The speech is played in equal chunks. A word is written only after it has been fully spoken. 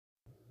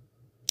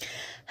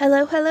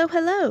Hello, hello,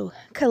 hello.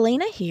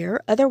 Kalina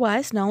here,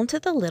 otherwise known to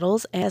the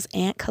littles as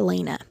Aunt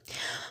Kalina.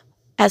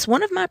 As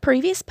one of my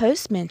previous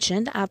posts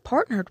mentioned, I've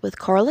partnered with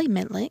Carly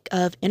Mentlik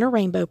of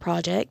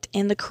Innerrainbowproject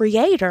and the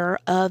creator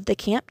of the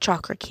Camp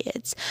Chakra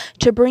Kids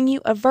to bring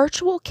you a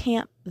virtual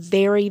camp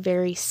very,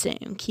 very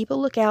soon. Keep a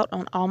lookout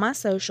on all my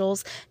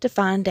socials to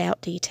find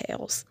out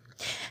details.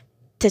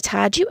 To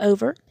tide you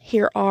over,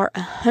 here are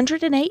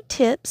 108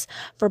 tips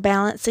for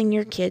balancing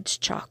your kids'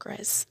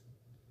 chakras.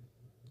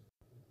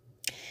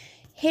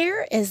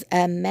 Here is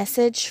a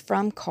message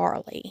from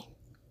Carly.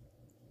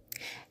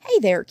 Hey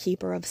there,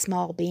 keeper of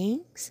small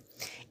beings.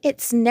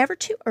 It's never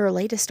too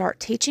early to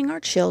start teaching our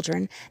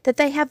children that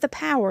they have the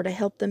power to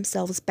help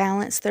themselves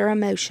balance their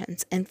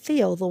emotions and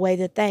feel the way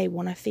that they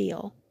want to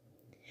feel.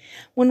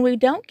 When we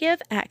don't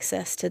give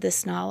access to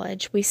this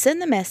knowledge, we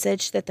send the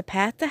message that the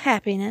path to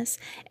happiness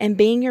and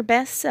being your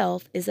best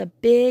self is a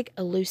big,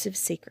 elusive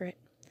secret.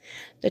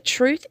 The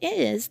truth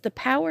is, the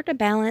power to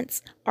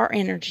balance our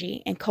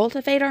energy and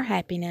cultivate our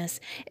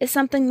happiness is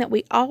something that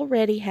we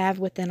already have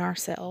within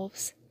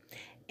ourselves.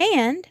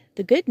 And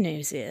the good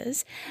news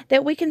is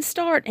that we can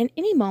start in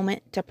any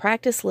moment to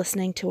practice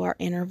listening to our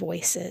inner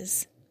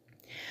voices.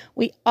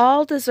 We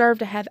all deserve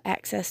to have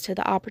access to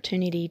the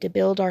opportunity to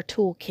build our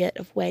toolkit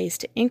of ways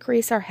to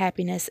increase our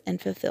happiness and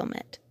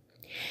fulfillment.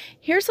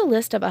 Here's a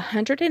list of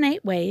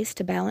 108 ways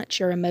to balance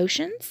your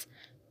emotions,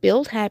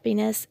 build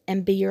happiness,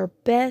 and be your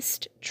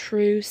best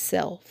true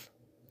self.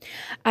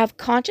 I've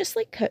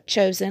consciously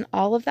chosen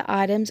all of the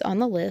items on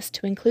the list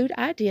to include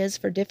ideas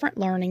for different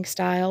learning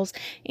styles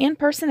and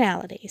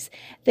personalities,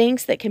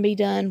 things that can be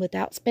done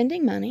without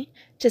spending money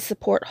to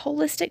support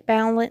holistic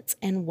balance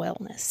and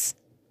wellness.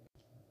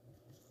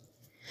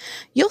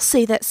 You'll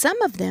see that some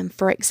of them,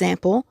 for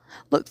example,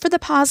 look for the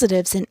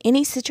positives in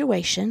any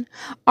situation,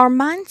 are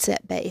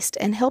mindset based,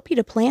 and help you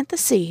to plant the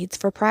seeds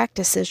for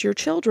practices your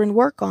children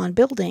work on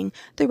building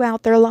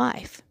throughout their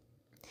life.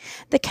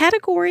 The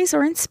categories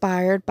are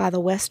inspired by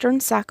the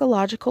Western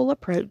psychological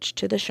approach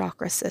to the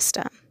chakra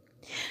system.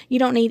 You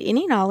don't need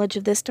any knowledge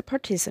of this to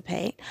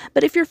participate,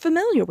 but if you're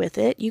familiar with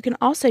it, you can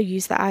also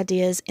use the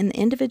ideas in the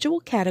individual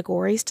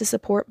categories to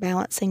support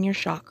balancing your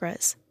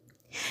chakras.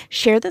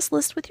 Share this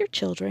list with your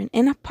children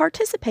and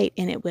participate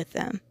in it with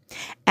them.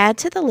 Add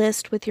to the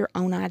list with your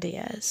own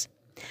ideas.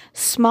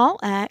 Small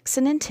acts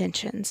and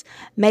intentions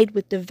made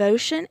with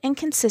devotion and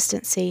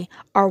consistency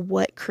are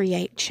what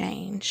create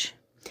change.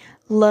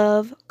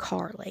 Love,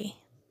 Carly.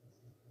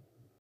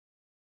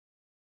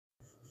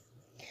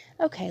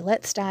 Okay,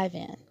 let's dive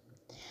in.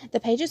 The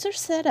pages are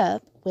set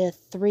up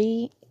with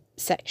 3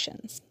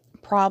 sections: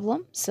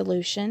 problem,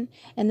 solution,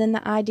 and then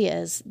the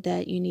ideas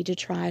that you need to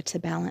try to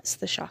balance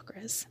the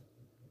chakras.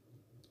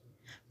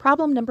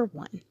 Problem number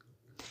 1.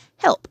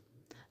 Help.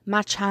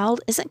 My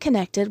child isn't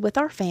connected with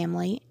our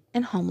family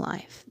and home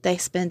life. They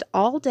spend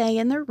all day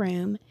in their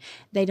room.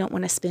 They don't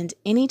want to spend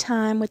any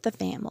time with the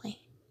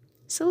family.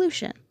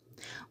 Solution.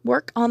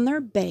 Work on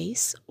their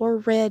base or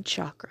red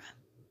chakra.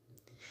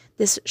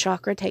 This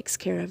chakra takes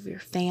care of your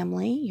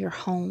family, your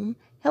home,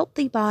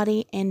 healthy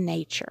body, and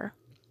nature.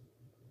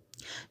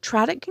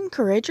 Try to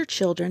encourage your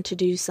children to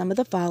do some of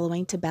the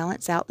following to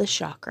balance out this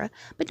chakra,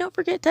 but don't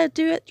forget to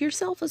do it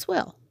yourself as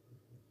well.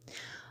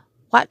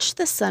 Watch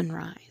the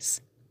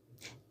sunrise.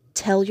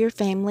 Tell your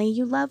family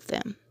you love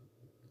them.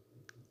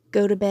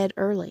 Go to bed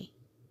early.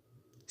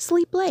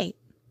 Sleep late.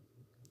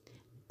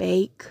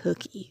 Bake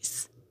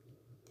cookies.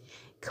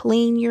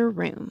 Clean your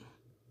room.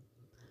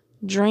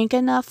 Drink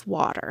enough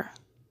water.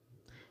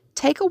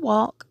 Take a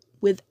walk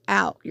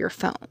without your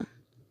phone.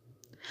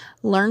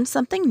 Learn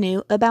something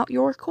new about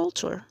your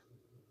culture.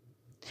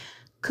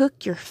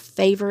 Cook your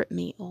favorite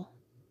meal.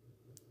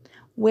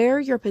 Wear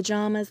your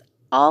pajamas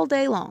all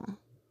day long.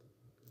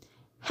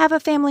 Have a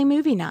family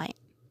movie night.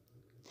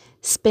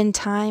 Spend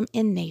time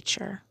in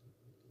nature.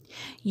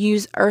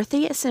 Use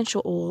earthy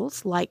essential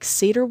oils like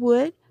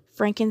cedarwood,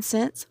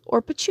 frankincense,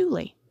 or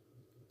patchouli.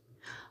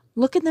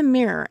 Look in the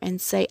mirror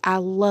and say, I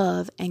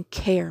love and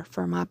care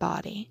for my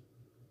body.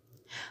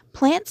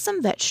 Plant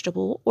some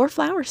vegetable or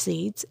flower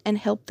seeds and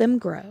help them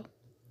grow.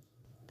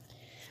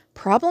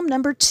 Problem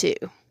number 2.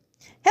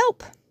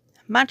 Help!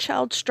 My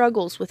child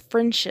struggles with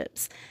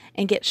friendships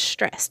and gets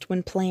stressed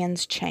when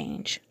plans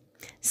change.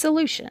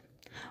 Solution.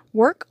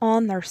 Work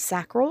on their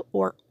sacral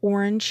or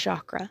orange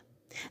chakra.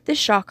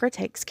 This chakra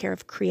takes care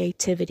of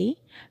creativity,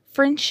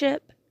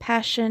 friendship,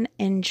 passion,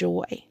 and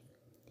joy.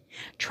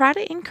 Try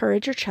to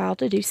encourage your child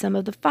to do some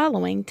of the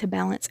following to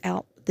balance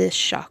out this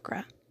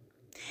chakra.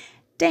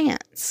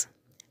 Dance.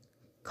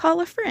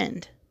 Call a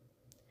friend.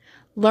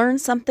 Learn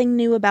something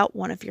new about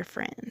one of your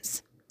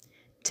friends.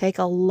 Take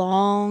a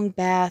long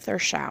bath or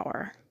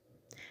shower.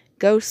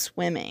 Go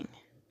swimming.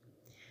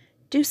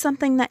 Do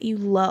something that you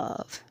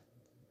love.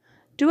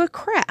 Do a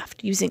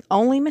craft using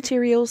only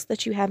materials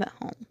that you have at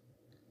home.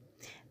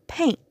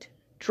 Paint,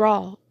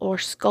 draw, or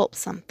sculpt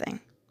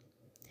something.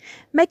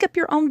 Make up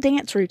your own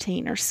dance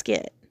routine or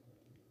skit.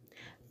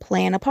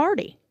 Plan a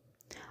party.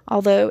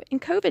 Although in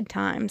COVID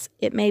times,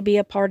 it may be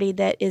a party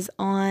that is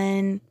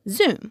on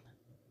Zoom.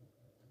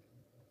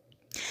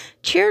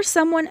 Cheer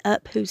someone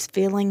up who's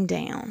feeling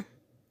down.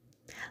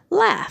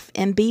 Laugh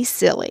and be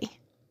silly.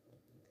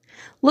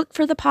 Look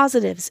for the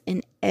positives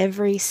in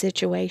every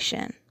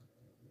situation.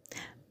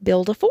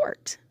 Build a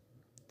fort.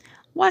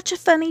 Watch a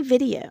funny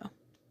video.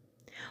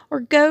 Or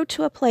go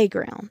to a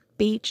playground,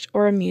 beach,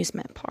 or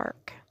amusement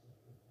park.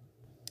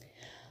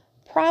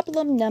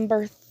 Problem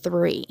number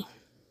 3.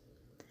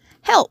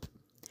 Help!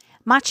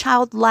 My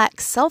child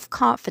lacks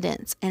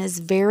self-confidence and is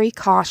very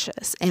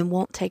cautious and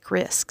won't take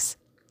risks.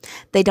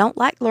 They don't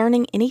like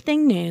learning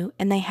anything new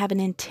and they have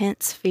an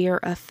intense fear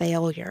of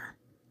failure.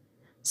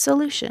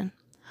 Solution: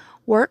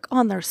 work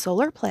on their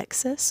solar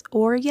plexus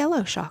or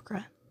yellow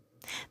chakra.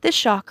 This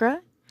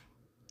chakra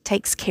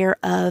takes care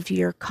of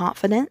your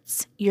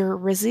confidence, your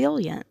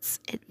resilience,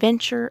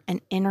 adventure,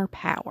 and inner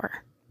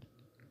power.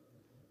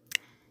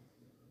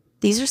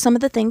 These are some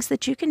of the things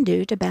that you can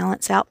do to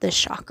balance out this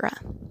chakra.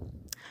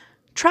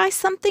 Try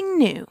something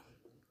new.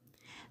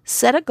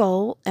 Set a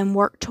goal and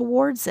work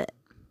towards it.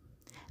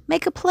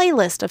 Make a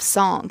playlist of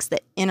songs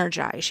that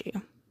energize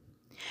you.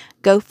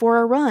 Go for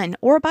a run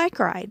or a bike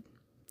ride.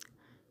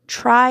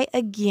 Try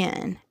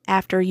again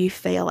after you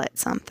fail at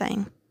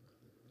something.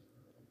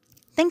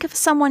 Think of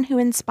someone who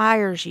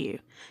inspires you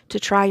to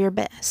try your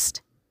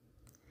best.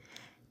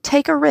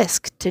 Take a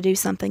risk to do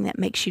something that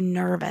makes you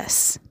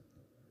nervous.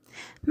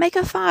 Make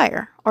a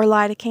fire or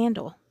light a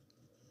candle.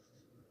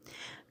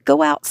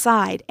 Go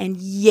outside and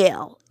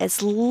yell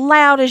as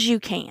loud as you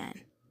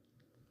can.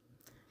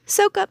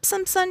 Soak up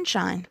some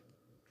sunshine.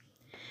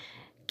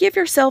 Give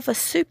yourself a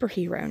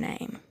superhero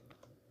name.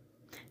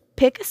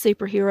 Pick a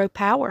superhero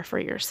power for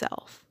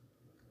yourself.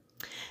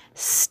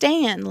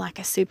 Stand like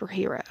a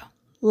superhero.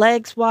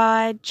 Legs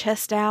wide,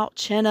 chest out,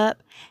 chin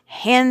up,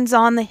 hands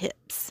on the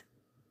hips.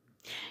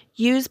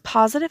 Use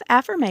positive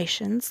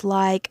affirmations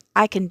like,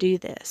 I can do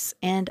this,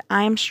 and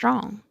I am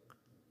strong.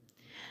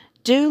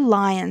 Do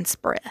lion's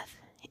breath.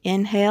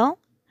 Inhale,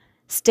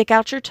 stick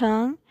out your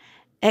tongue,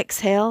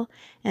 exhale,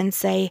 and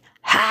say,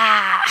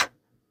 ha!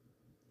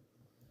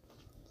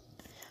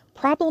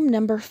 Problem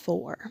number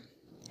 4.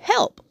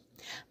 Help!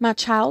 My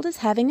child is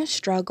having a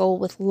struggle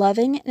with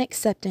loving and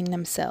accepting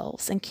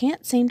themselves and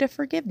can't seem to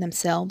forgive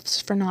themselves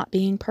for not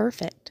being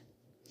perfect.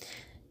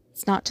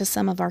 It's not to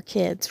some of our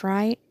kids,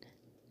 right?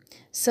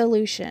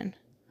 Solution: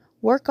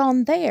 work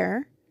on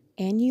their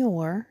and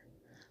your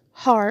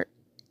heart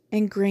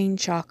and green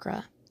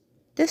chakra.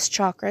 This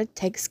chakra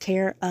takes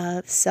care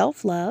of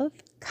self-love,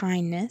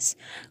 kindness,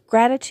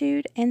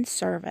 gratitude, and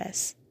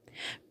service.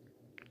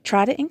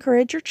 Try to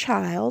encourage your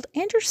child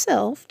and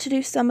yourself to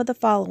do some of the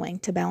following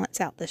to balance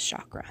out this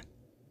chakra.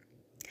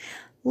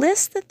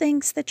 List the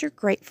things that you're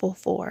grateful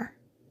for.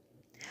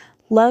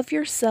 Love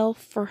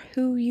yourself for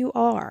who you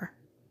are.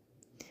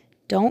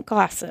 Don't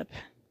gossip.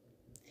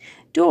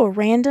 Do a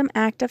random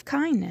act of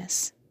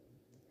kindness.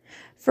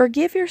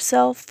 Forgive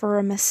yourself for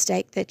a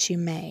mistake that you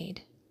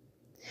made.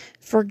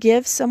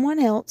 Forgive someone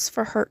else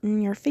for hurting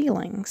your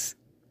feelings.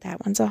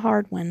 That one's a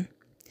hard one.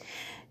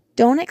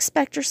 Don't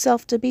expect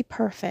yourself to be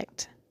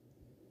perfect.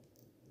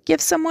 Give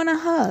someone a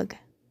hug.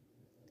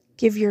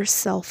 Give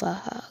yourself a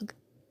hug.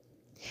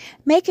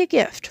 Make a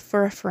gift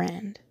for a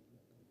friend.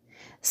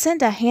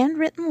 Send a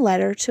handwritten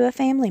letter to a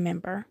family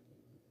member.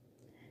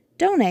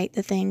 Donate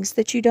the things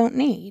that you don't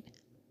need.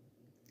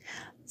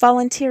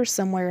 Volunteer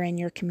somewhere in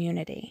your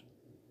community.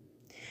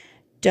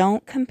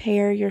 Don't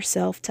compare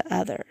yourself to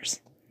others.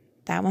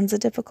 That one's a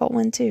difficult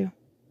one too.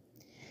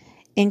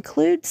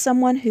 Include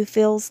someone who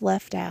feels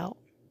left out.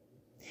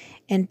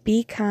 And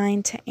be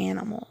kind to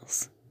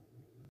animals.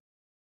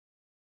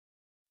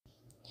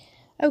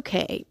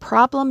 Okay,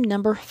 problem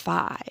number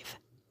 5.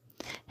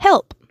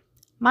 Help!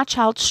 My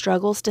child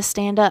struggles to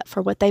stand up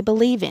for what they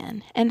believe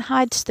in and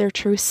hides their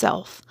true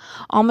self,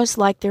 almost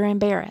like they're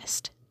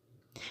embarrassed.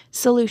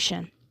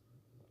 Solution: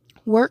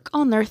 work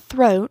on their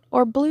throat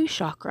or blue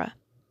chakra.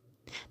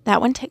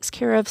 That one takes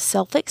care of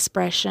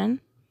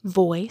self-expression,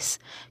 voice,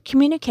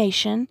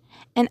 communication,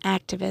 and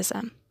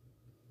activism.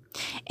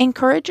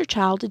 Encourage your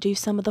child to do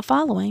some of the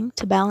following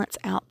to balance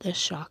out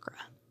this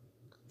chakra.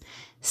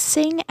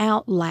 Sing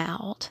out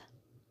loud.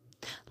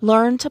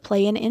 Learn to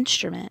play an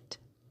instrument.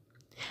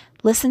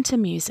 Listen to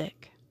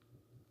music.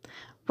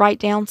 Write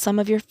down some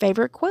of your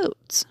favorite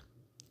quotes.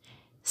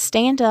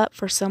 Stand up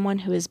for someone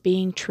who is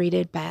being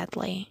treated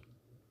badly.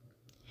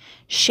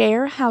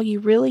 Share how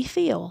you really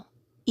feel,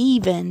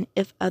 even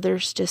if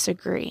others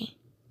disagree.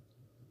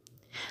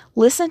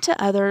 Listen to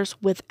others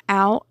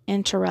without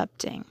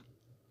interrupting.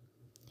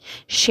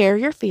 Share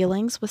your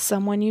feelings with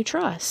someone you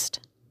trust.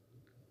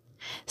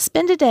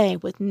 Spend a day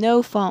with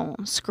no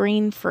phone,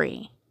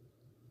 screen-free.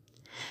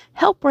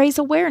 Help raise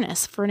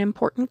awareness for an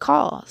important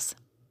cause.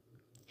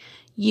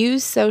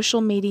 Use social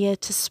media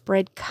to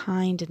spread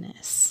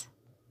kindness.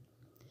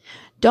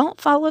 Don't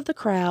follow the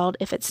crowd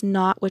if it's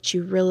not what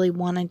you really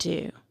want to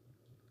do.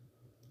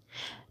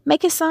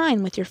 Make a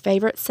sign with your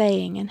favorite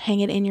saying and hang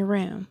it in your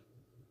room.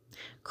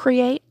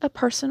 Create a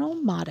personal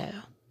motto.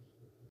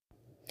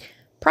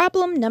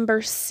 Problem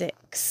number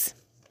 6.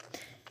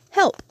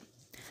 Help!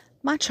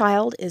 My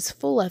child is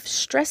full of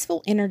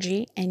stressful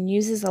energy and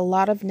uses a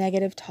lot of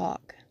negative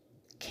talk.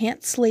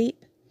 Can't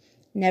sleep,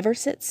 never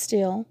sits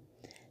still,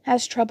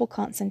 has trouble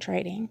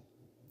concentrating.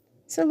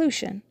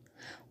 Solution: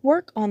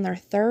 work on their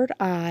third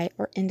eye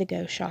or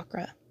indigo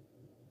chakra.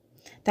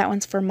 That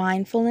one's for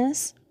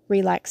mindfulness,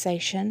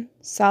 relaxation,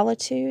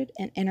 solitude,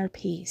 and inner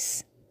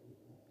peace.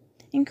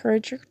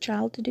 Encourage your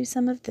child to do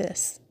some of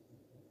this.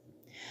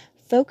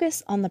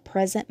 Focus on the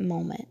present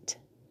moment.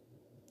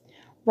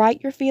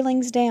 Write your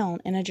feelings down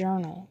in a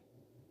journal.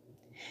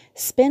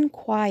 Spend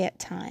quiet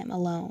time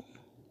alone.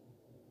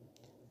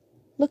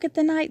 Look at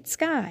the night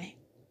sky.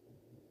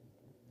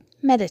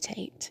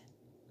 Meditate.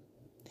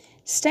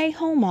 Stay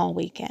home all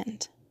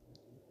weekend.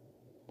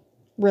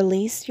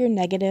 Release your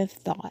negative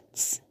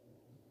thoughts.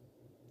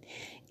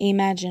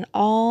 Imagine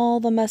all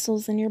the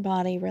muscles in your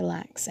body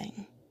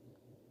relaxing.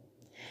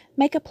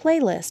 Make a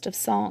playlist of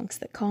songs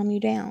that calm you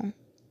down.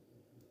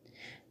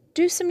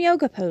 Do some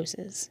yoga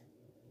poses.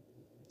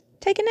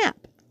 Take a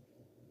nap.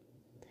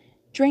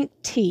 Drink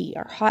tea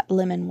or hot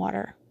lemon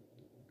water.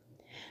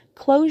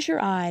 Close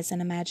your eyes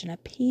and imagine a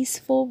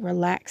peaceful,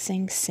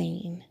 relaxing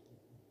scene.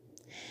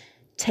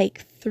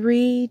 Take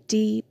 3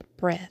 deep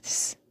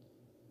breaths.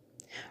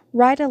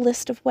 Write a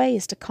list of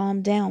ways to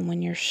calm down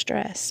when you're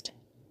stressed.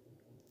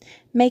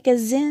 Make a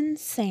Zen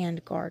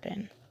sand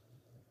garden.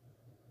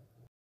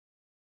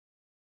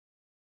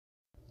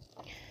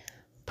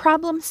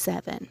 Problem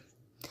 7.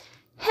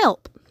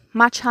 Help!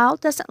 My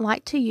child doesn't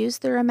like to use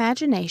their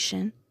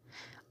imagination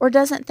or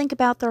doesn't think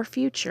about their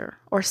future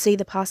or see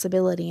the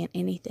possibility in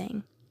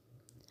anything.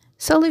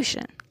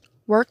 Solution: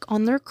 work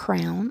on their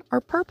crown or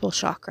purple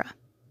chakra.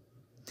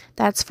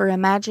 That's for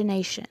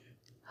imagination,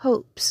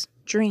 hopes,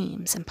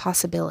 dreams, and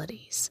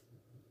possibilities.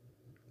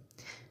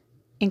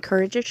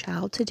 Encourage your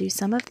child to do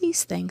some of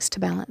these things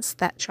to balance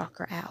that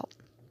chakra out.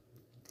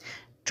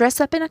 Dress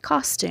up in a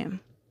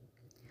costume.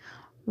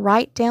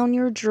 Write down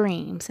your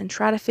dreams and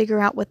try to figure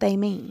out what they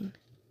mean.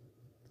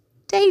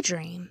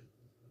 Daydream.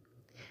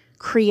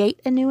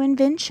 Create a new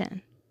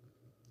invention.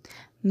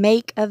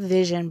 Make a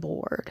vision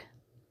board.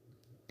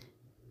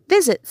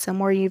 Visit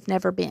somewhere you've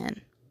never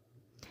been.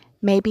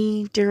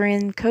 Maybe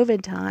during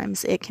COVID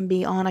times, it can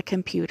be on a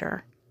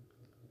computer.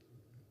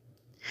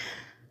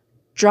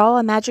 Draw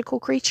a magical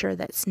creature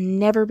that's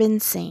never been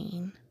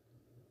seen.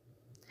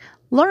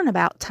 Learn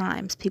about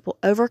times people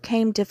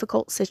overcame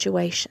difficult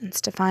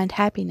situations to find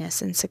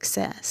happiness and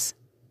success.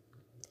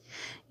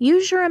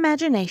 Use your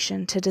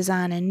imagination to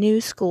design a new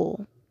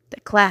school, the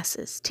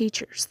classes,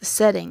 teachers, the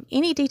setting,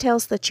 any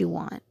details that you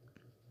want.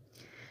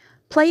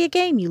 Play a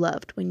game you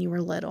loved when you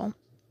were little.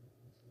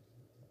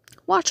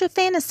 Watch a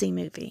fantasy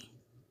movie.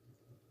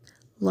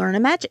 Learn a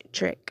magic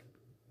trick.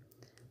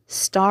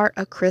 Start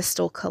a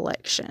crystal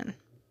collection.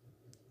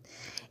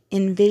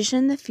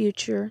 Envision the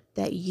future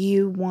that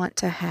you want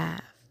to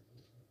have.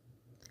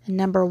 And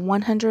number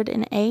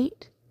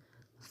 108,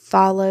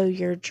 follow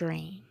your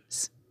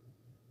dreams.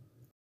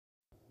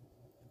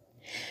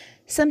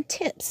 Some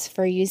tips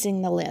for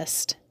using the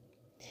list.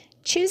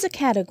 Choose a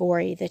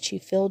category that you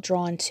feel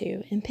drawn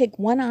to and pick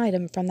one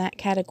item from that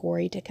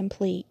category to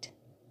complete.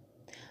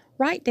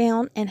 Write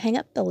down and hang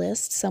up the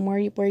list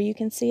somewhere where you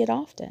can see it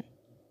often.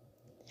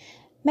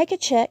 Make a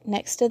check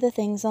next to the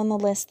things on the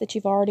list that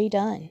you've already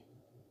done.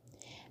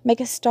 Make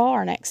a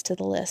star next to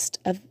the list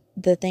of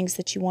the things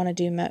that you want to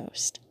do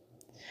most.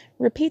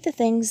 Repeat the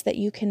things that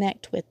you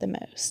connect with the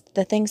most.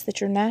 The things that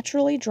you're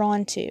naturally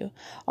drawn to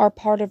are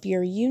part of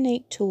your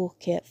unique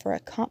toolkit for a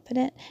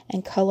confident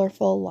and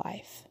colorful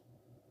life.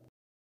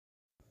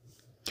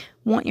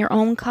 Want your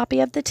own copy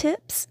of the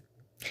tips?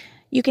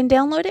 You can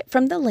download it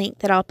from the link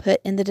that I'll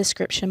put in the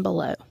description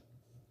below.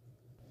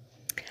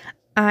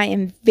 I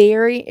am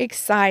very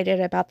excited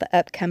about the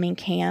upcoming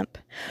camp.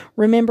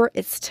 Remember,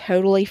 it's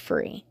totally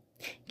free.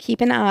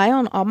 Keep an eye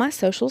on all my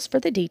socials for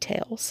the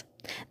details.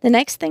 The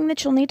next thing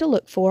that you'll need to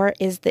look for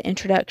is the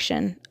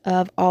introduction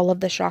of all of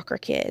the Chakra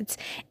Kids,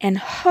 and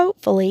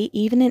hopefully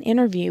even an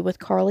interview with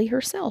Carly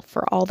herself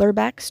for all their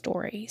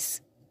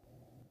backstories.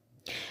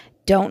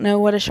 Don't know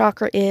what a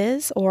chakra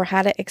is or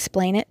how to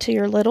explain it to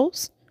your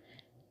littles?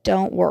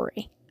 Don't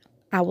worry.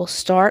 I will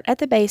start at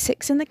the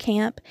basics in the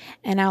camp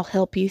and I'll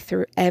help you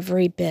through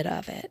every bit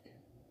of it.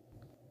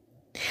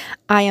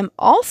 I am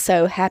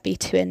also happy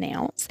to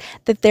announce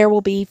that there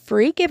will be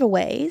free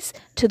giveaways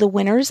to the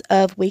winners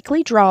of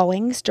weekly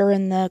drawings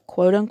during the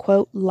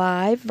quote-unquote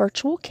live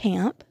virtual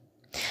camp.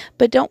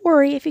 But don't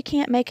worry if you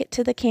can't make it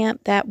to the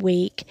camp that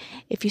week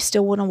if you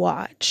still want to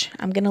watch.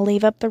 I'm going to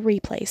leave up the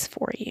replays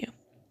for you.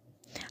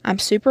 I'm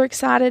super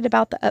excited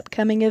about the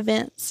upcoming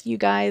events, you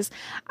guys,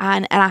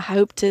 and I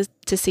hope to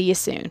see you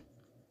soon.